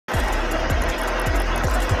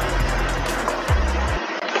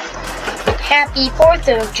Happy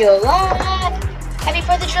 4th of July! Happy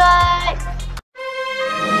 4th of July!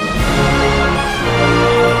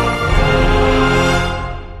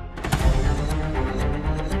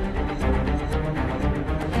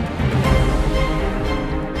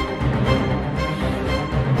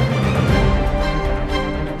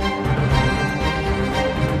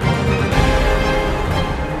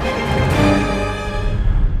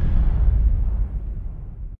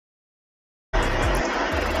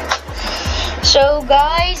 So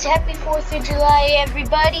guys, happy 4th of July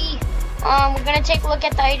everybody. We're gonna take a look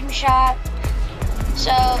at the item shop.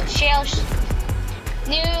 So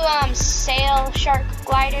new sail shark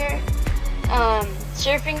glider,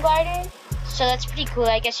 surfing glider. So that's pretty cool.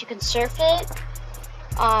 I guess you can surf it.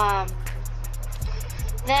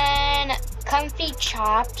 Then comfy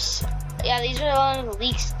chops. Yeah, these are one of the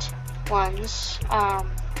least ones.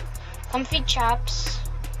 Comfy chops.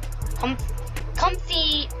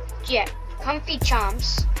 Comfy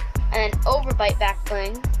chomps, and then overbite back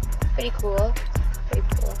bling. Pretty cool.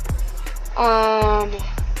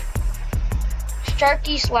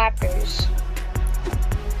 Sharky slappers.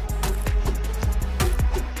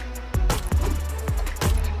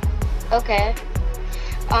 Okay.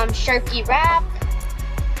 Sharky wrap.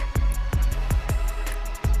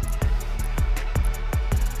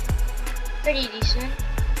 Pretty decent.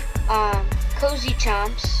 Cozy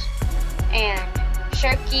chomps and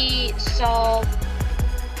Sharky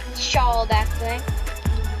shawl back bling.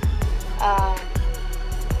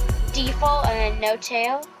 Default and then no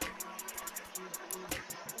tail.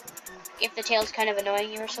 If the tail's kind of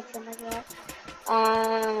annoying you or something like that.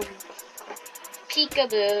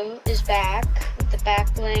 Peekaboo is back with the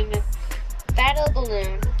back bling. Battle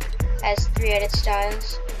balloon has 3 edit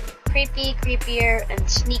styles. Creepy, creepier, and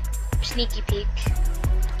sneaky peek.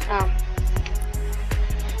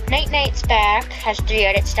 Night's back has 3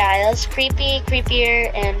 edit styles. Creepy,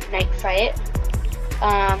 creepier, and night fright.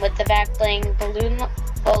 With the back bling balloon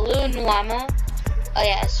llama. Oh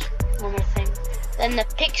yes, one more thing. Then the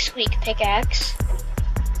pick squeak pickaxe.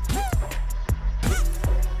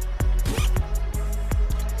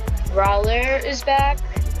 Brawler is back.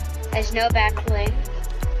 Has no back bling.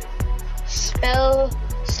 Spell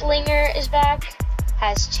slinger is back.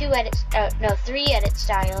 Has 3 edit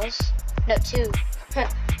styles. No, 2.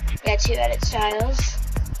 Yeah, 2 edit styles.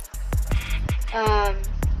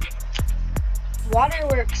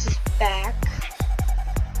 Waterworks is back.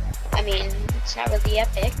 I mean, it's not really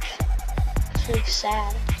epic. It's really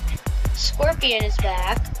sad. Scorpion is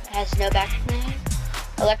back. Has no back bling.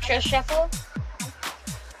 Electro shuffle.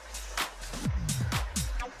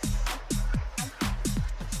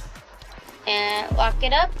 And lock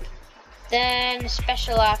it up. Then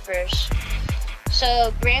special offers.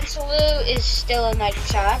 So Grand Salute is still in the item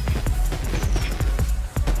shop.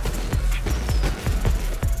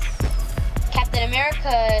 Captain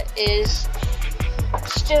America is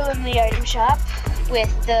still in the item shop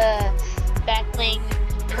with the backbling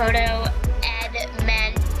Proto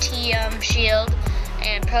Adamantium shield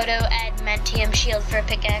and Proto Adamantium shield for a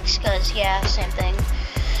pickaxe, because yeah, same thing.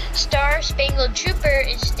 Star Spangled Trooper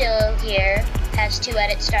is still here, has 2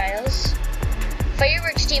 edit styles.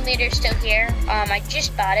 Fireworks Team Leader is still here. I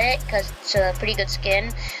just bought it because it's a pretty good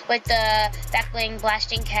skin with the backbling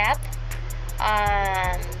blasting cap.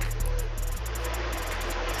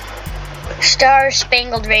 Star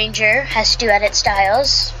Spangled Ranger has 2 edit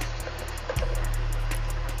styles.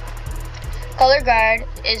 Color Guard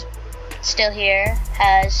is still here.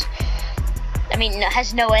 Has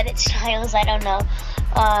no edit styles. I don't know.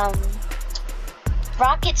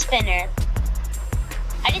 Rocket Spinner.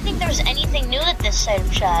 I didn't think there was anything new at this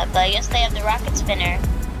item shop, but I guess they have the rocket spinner.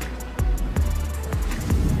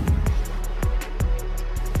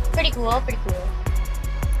 Pretty cool.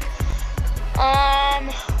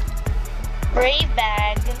 Brave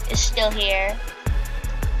Bag is still here.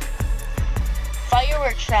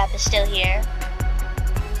 Fireworks Trap is still here.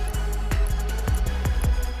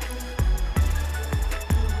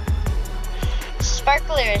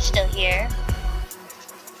 Sparkler is still here.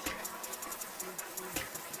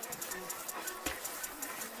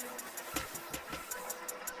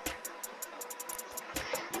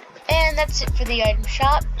 And that's it for the item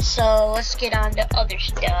shop, so let's get on to other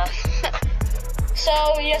stuff.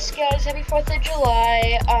 So yes guys, happy 4th of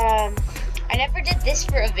July. I never did this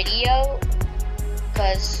for a video,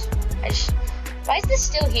 because why is this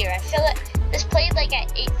still here? I feel like this played like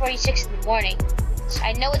at 8:46 in the morning. So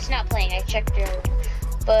I know it's not playing, I checked earlier.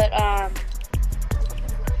 But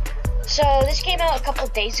so this came out a couple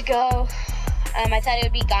days ago. I thought it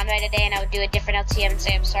would be gone by today and I would do a different LTM and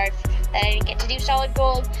say I'm sorry that I didn't get to do solid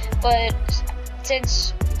gold, but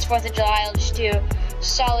since it's 4th of July, I'll just do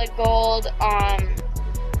solid gold.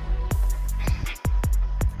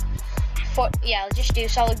 I'll just do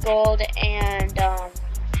solid gold and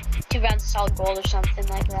 2 rounds of solid gold or something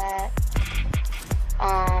like that.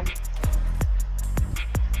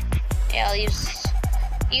 Yeah, I'll use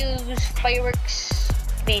fireworks.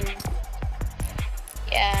 Yeah,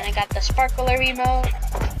 and I got the sparkler remote.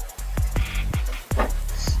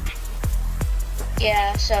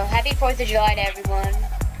 Yeah, so happy 4th of July to everyone,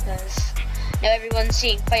 because I know everyone's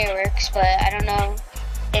seeing fireworks, but I don't know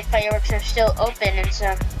if fireworks are still open in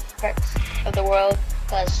some parts of the world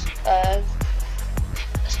because of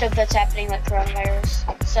stuff that's happening like coronavirus.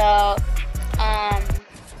 So,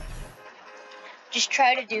 just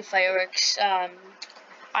try to do fireworks.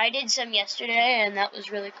 I did some yesterday, and that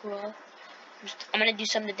was really cool. I'm gonna do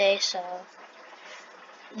some today, so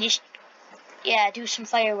just, yeah, do some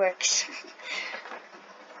fireworks.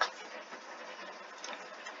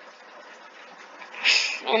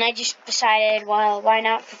 And I just decided, well, why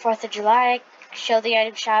not for 4th of July, show the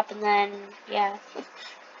item shop, and then, yeah.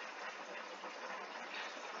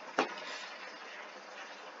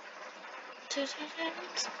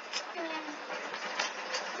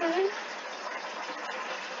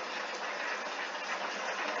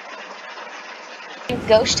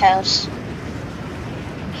 Ghost house.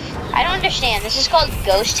 I don't understand. This is called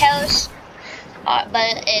Ghost House,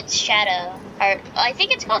 but it's Shadow. Or I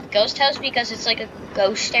think it's called Ghost House because it's like a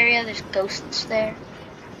ghost area. There's ghosts there.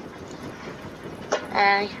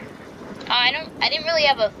 I didn't really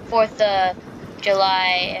have a 4th of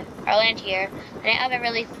July. I'll land here. I didn't have a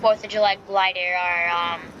really 4th of July glider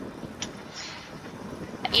or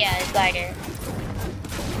yeah, glider.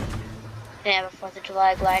 Didn't have a 4th of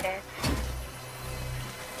July glider.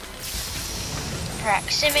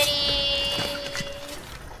 Proximity.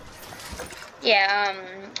 Yeah,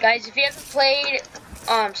 guys, if you haven't played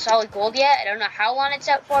Solid Gold yet, I don't know how long it's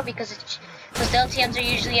out for because the LTMs are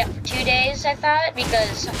usually out for 2 days, I thought,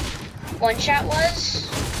 because One Shot was.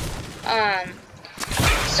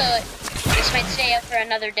 So this might stay up for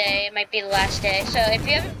another day. It might be the last day. So if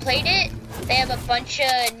you haven't played it, they have a bunch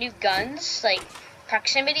of new guns, like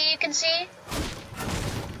Proximity, you can see.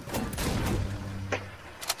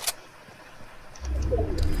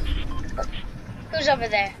 Who's over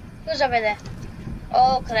there? Who's over there?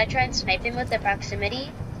 Oh, could I try and snipe him with the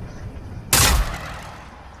Proximity?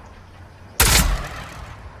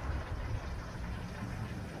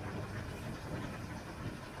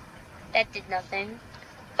 That did nothing.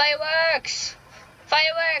 Fireworks!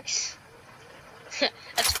 Fireworks!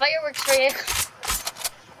 That's fireworks for you.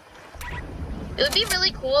 It would be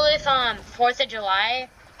really cool if 4th of July,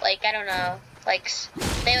 like, I don't know, like,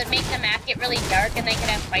 they would make the map get really dark and they could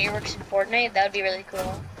have fireworks in Fortnite. That would be really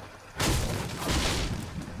cool.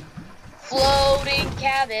 Floating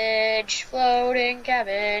cabbage, floating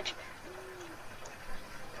cabbage.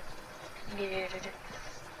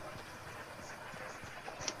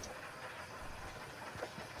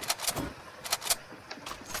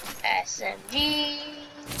 SMG.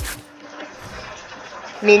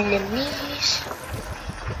 Minimies.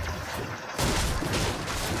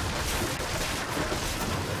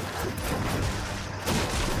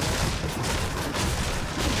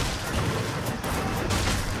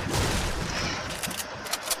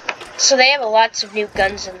 So they have lots of new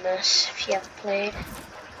guns in this, if you haven't played.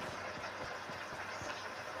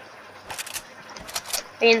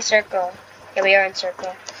 Be in circle. Yeah, we are in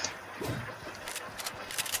circle.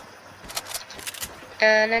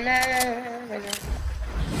 Na, na, na, na.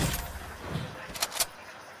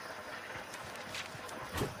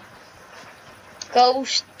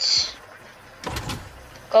 Ghosts.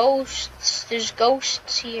 Ghosts. There's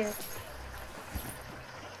ghosts here.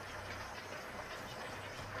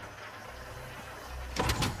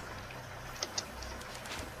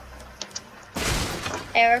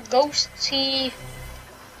 There are ghosts here.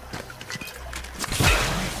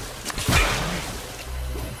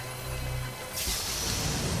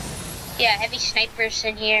 Yeah, heavy snipers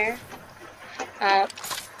in here. Grab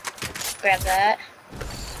that.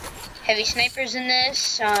 Heavy snipers in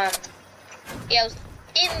this. Yeah, it was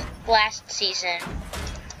in last season.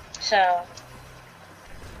 So.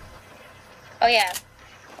 Oh yeah.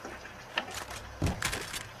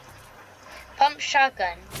 Pump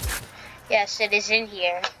shotgun. Yes, it is in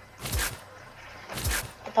here.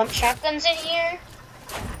 The pump shotgun's in here.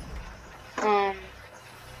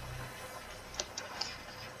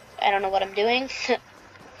 I don't know what I'm doing.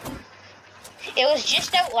 It was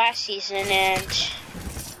just out last season, and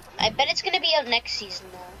I bet it's gonna be out next season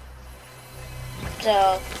though.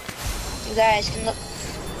 So you guys can look.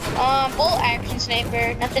 Bolt action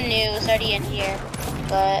sniper, nothing new. It's already in here.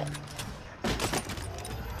 but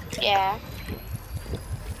yeah.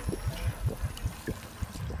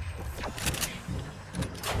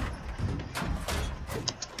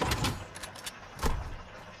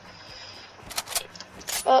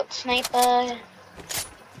 Oh, sniper.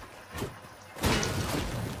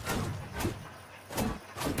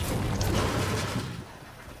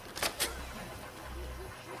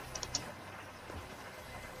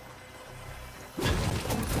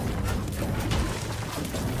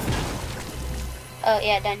 Oh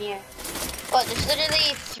yeah, down here. Well, there's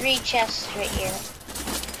literally 3 chests right here.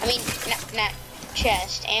 I mean, not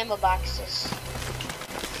chests, ammo boxes.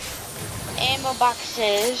 Ammo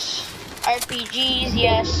boxes. RPGs,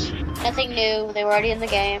 yes. Nothing new, they were already in the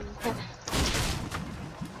game.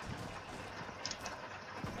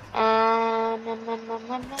 Oh.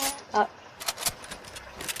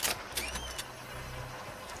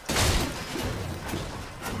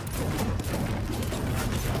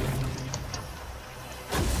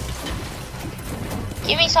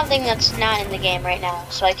 Give me something that's not in the game right now,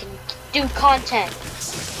 so I can do content.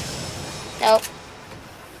 Nope.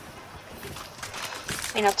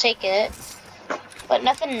 I mean, I'll take it, but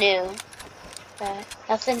nothing new.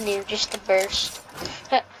 Nothing new, just the burst.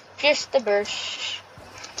 Just the burst.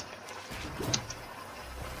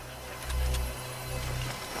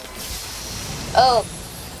 Oh.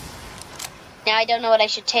 Now I don't know what I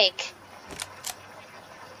should take.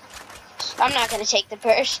 I'm not gonna take the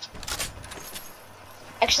burst.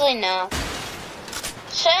 Actually, no.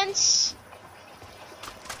 Since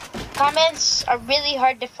combats are really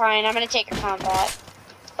hard to find, I'm gonna take a combat.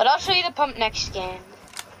 But I'll show you the pump next game.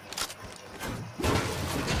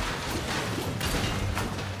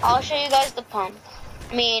 I'll show you guys the pump.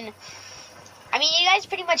 I mean, you guys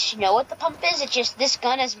pretty much know what the pump is. It's just this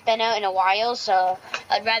gun hasn't been out in a while, so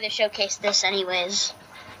I'd rather showcase this anyways.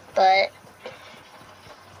 But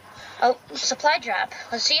oh, supply drop.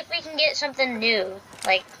 Let's see if we can get something new.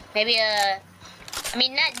 Like maybe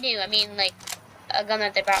not new. I mean like a gun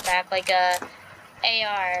that they brought back, like a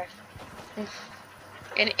AR.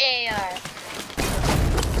 An AR.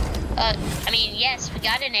 I mean, yes, we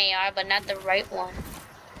got an AR, but not the right one.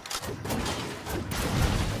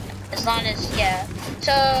 As long as, yeah.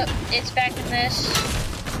 So, it's back in this.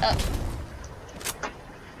 Oh.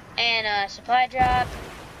 And, supply drop.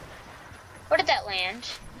 Where did that land?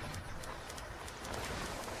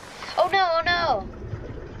 Oh no, oh no!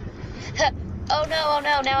 Oh no, oh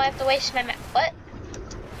no, now I have to waste my what?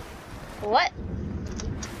 What?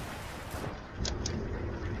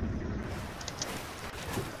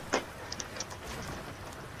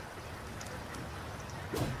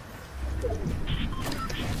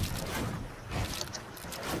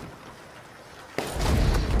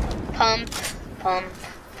 Pump, pump,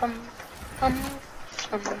 pump, pump,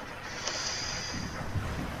 pump.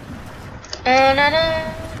 Na na.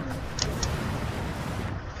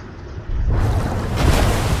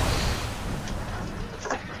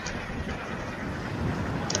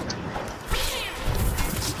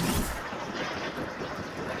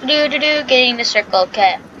 Getting the circle,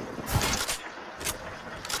 okay.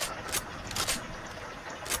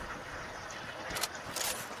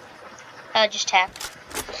 Just tap.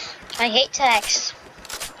 I hate tax.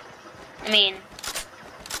 I mean,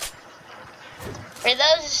 for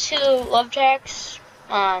those who love tax,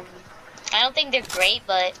 I don't think they're great,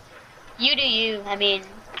 but you do you. I mean,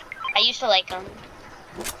 I used to like them.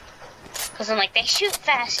 Cause I'm like, they shoot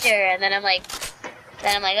faster, and then I'm like,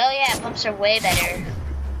 oh yeah, pumps are way better.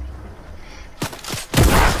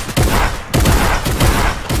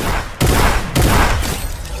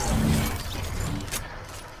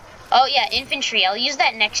 Oh yeah, infantry. I'll use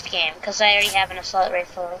that next game because I already have an assault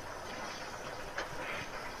rifle.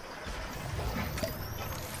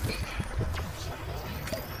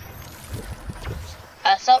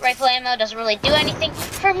 Assault rifle ammo doesn't really do anything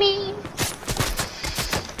for me.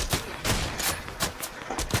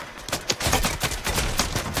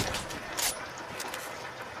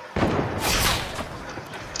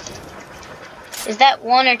 Is that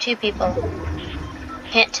 1 or 2 people?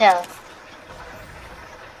 Can't tell.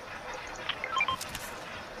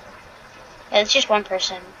 Yeah, it's just 1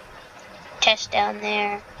 person. Test down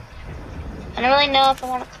there. I don't really know if I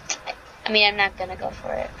want to. I mean, I'm not gonna go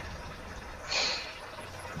for it.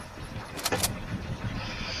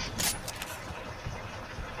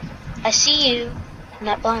 I see you. I'm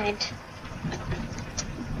not blind.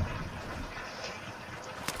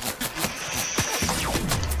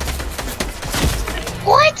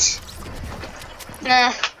 What?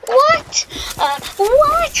 What?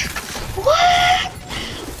 What? What?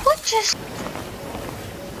 What just?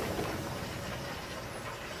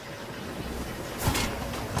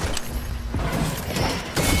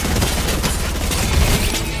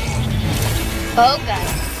 Oh god.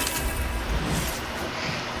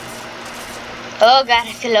 Oh god,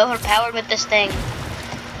 I feel overpowered with this thing.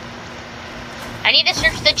 I need to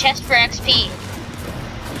search the chest for XP.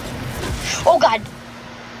 Oh god.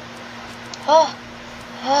 Oh.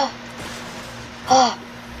 Oh. Oh.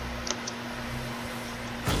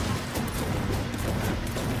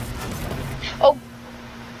 Oh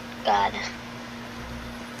god.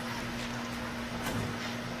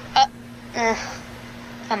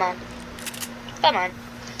 Come on. Come on.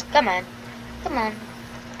 Come on. Come on.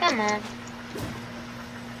 Come on.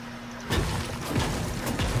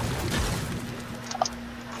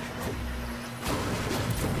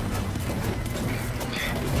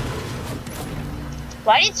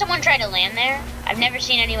 Why did someone try to land there? I've never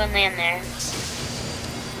seen anyone land there.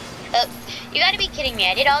 You gotta be kidding me.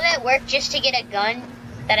 I did all that work just to get a gun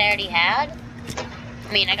that I already had.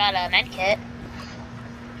 I mean, I got a med kit.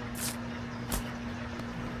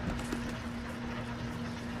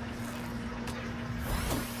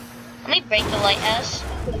 Let me break the lighthouse.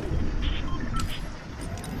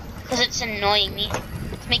 Because it's annoying me.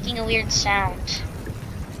 It's making a weird sound.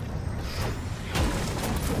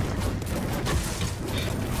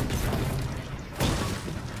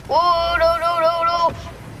 Whoa, no, no, no, no.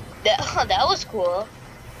 That was cool.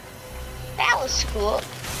 That was cool.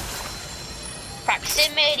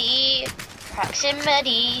 Proximity.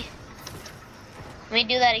 Proximity. Let me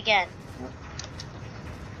do that again.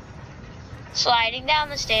 Sliding down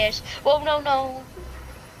the stairs. Whoa, no, no.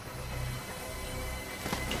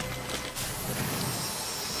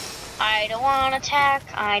 I don't want to attack.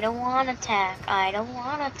 I don't want to attack. I don't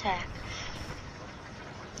want to attack.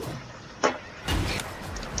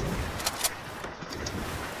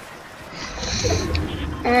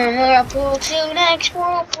 Whirlpool to next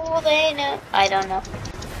whirlpool, they know. I don't know.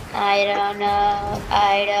 I don't know.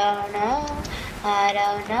 I don't know. I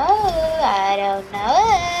don't know. I don't know.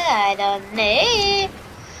 I don't know.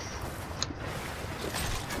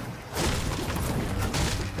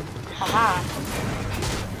 Haha.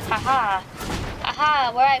 Haha.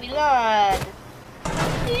 Haha, where I belong.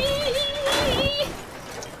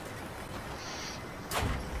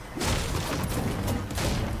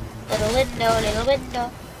 Little window, little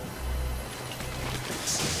window.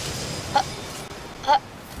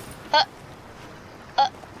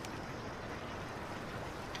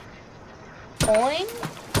 Boing,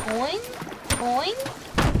 boing, boing.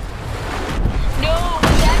 No,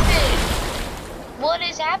 what's happened? What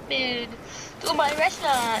has happened to my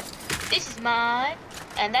restaurant? This is mine,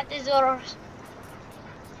 and that is yours.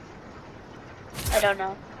 I don't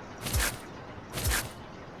know.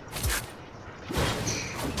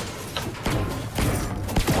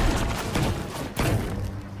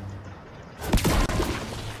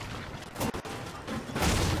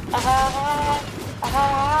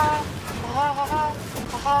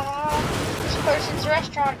 This person's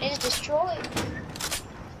restaurant is destroyed.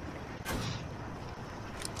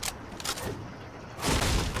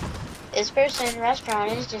 This person's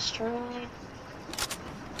restaurant is destroyed.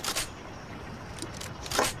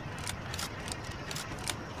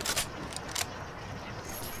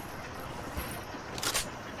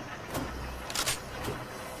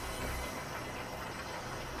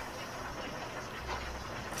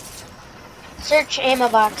 Search ammo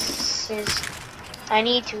boxes. I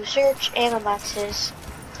need to search ammo boxes.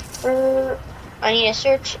 I need to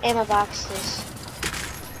search ammo boxes.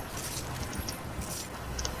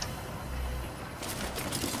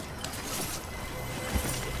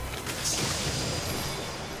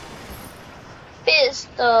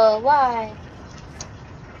 Pistol, why?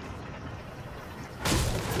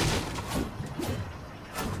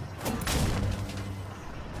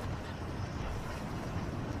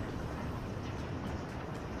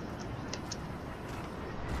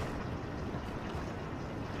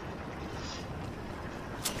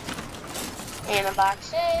 Ammo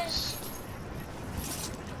boxes.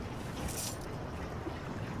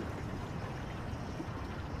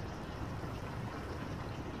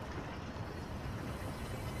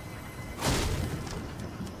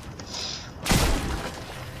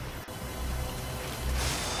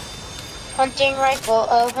 Hunting rifle,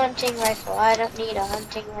 oh hunting rifle, I don't need a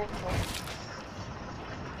hunting rifle.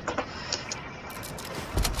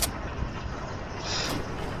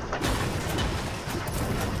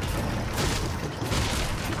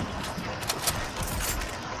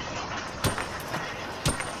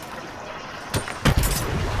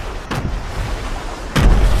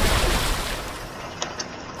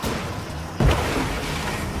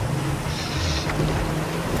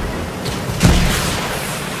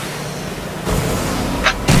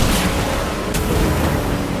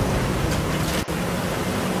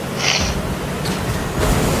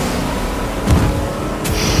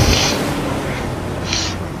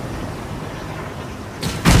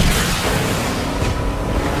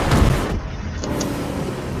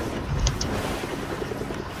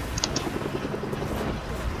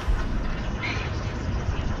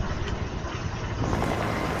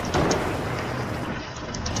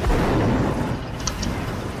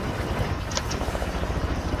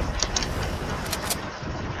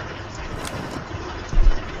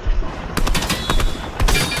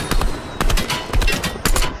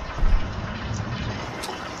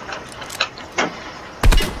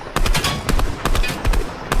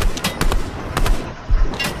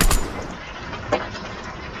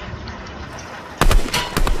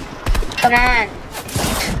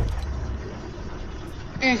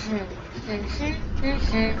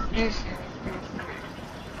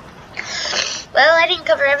 Well, I didn't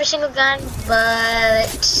cover every single gun, but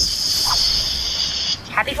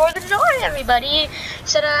happy 4th of July, everybody.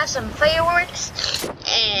 Set off some fireworks,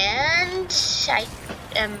 and I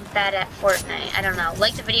am bad at Fortnite. I don't know.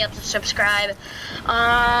 Like the video, subscribe.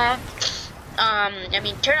 I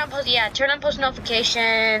mean, turn on post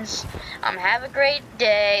notifications. Have a great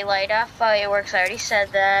day. Light off fireworks. I already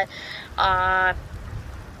said that. I'm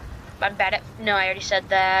bad at. No, I already said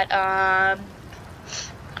that. I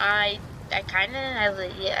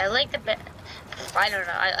like the. I don't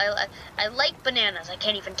know. I like bananas. I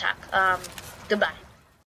can't even talk. Goodbye.